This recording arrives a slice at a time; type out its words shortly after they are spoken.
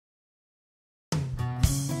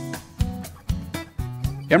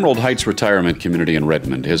Emerald Heights Retirement Community in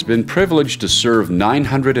Redmond has been privileged to serve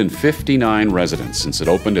 959 residents since it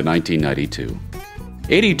opened in 1992.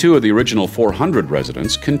 82 of the original 400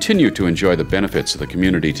 residents continue to enjoy the benefits of the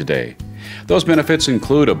community today. Those benefits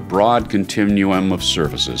include a broad continuum of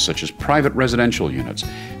services such as private residential units,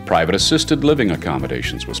 private assisted living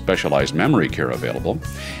accommodations with specialized memory care available,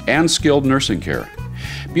 and skilled nursing care.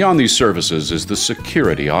 Beyond these services is the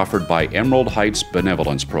security offered by Emerald Heights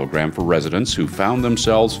Benevolence Program for residents who found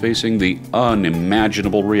themselves facing the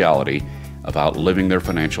unimaginable reality of outliving their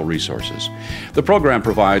financial resources. The program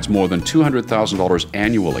provides more than $200,000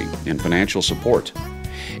 annually in financial support.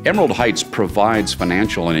 Emerald Heights provides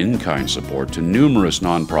financial and in-kind support to numerous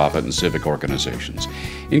nonprofit and civic organizations,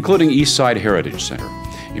 including Eastside Heritage Center,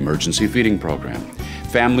 Emergency Feeding Program,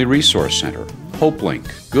 Family Resource Center,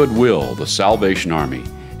 HopeLink, Goodwill, the Salvation Army,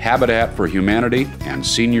 Habitat for Humanity, and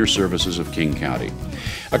Senior Services of King County.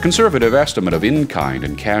 A conservative estimate of in-kind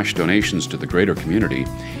and cash donations to the greater community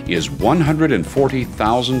is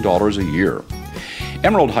 $140,000 a year.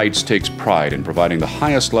 Emerald Heights takes pride in providing the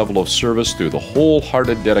highest level of service through the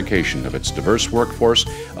wholehearted dedication of its diverse workforce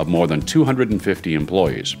of more than 250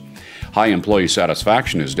 employees. High employee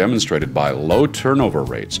satisfaction is demonstrated by low turnover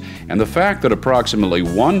rates and the fact that approximately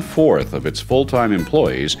 1/4 of its full-time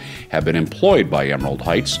employees have been employed by Emerald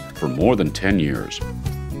Heights for more than 10 years.